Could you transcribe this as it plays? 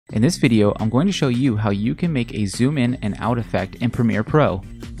In this video, I'm going to show you how you can make a zoom in and out effect in Premiere Pro.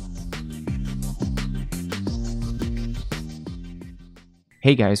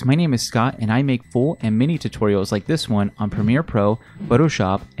 Hey guys, my name is Scott and I make full and mini tutorials like this one on Premiere Pro,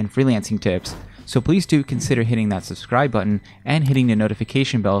 Photoshop, and freelancing tips. So please do consider hitting that subscribe button and hitting the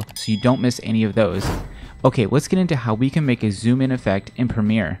notification bell so you don't miss any of those. Okay, let's get into how we can make a zoom in effect in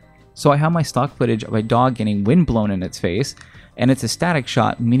Premiere. So I have my stock footage of a dog getting wind blown in its face, and it's a static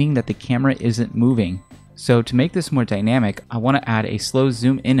shot, meaning that the camera isn't moving. So to make this more dynamic, I want to add a slow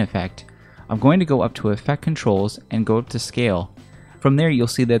zoom in effect. I'm going to go up to Effect Controls and go up to Scale. From there you'll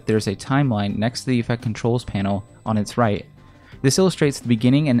see that there's a timeline next to the Effect Controls panel on its right. This illustrates the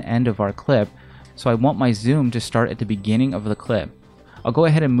beginning and end of our clip, so I want my zoom to start at the beginning of the clip. I'll go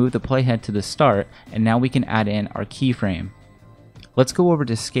ahead and move the playhead to the start, and now we can add in our keyframe. Let's go over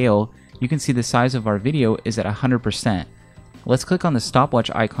to Scale. You can see the size of our video is at 100%. Let's click on the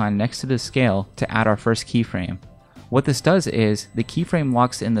stopwatch icon next to the scale to add our first keyframe. What this does is, the keyframe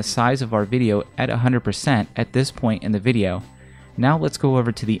locks in the size of our video at 100% at this point in the video. Now let's go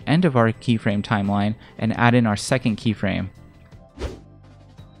over to the end of our keyframe timeline and add in our second keyframe.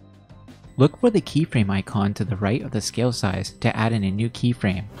 Look for the keyframe icon to the right of the scale size to add in a new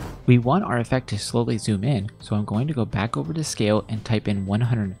keyframe. We want our effect to slowly zoom in, so I'm going to go back over to scale and type in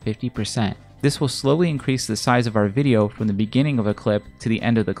 150%. This will slowly increase the size of our video from the beginning of a clip to the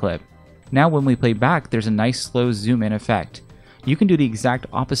end of the clip. Now when we play back, there's a nice slow zoom in effect. You can do the exact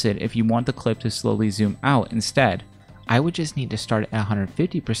opposite if you want the clip to slowly zoom out instead. I would just need to start at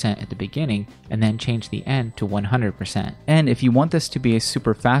 150% at the beginning and then change the end to 100%. And if you want this to be a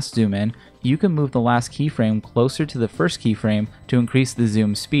super fast zoom in, you can move the last keyframe closer to the first keyframe to increase the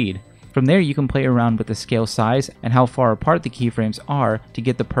zoom speed. From there you can play around with the scale size and how far apart the keyframes are to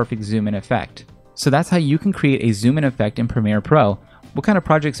get the perfect zoom in effect. So that's how you can create a zoom in effect in Premiere Pro. What kind of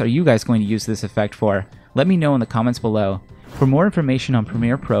projects are you guys going to use this effect for? Let me know in the comments below. For more information on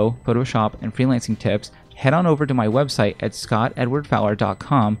Premiere Pro, Photoshop, and freelancing tips, head on over to my website at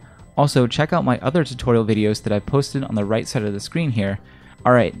scottedwardfowler.com. Also, check out my other tutorial videos that I've posted on the right side of the screen here.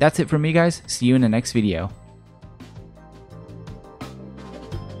 Alright, that's it from me guys. See you in the next video.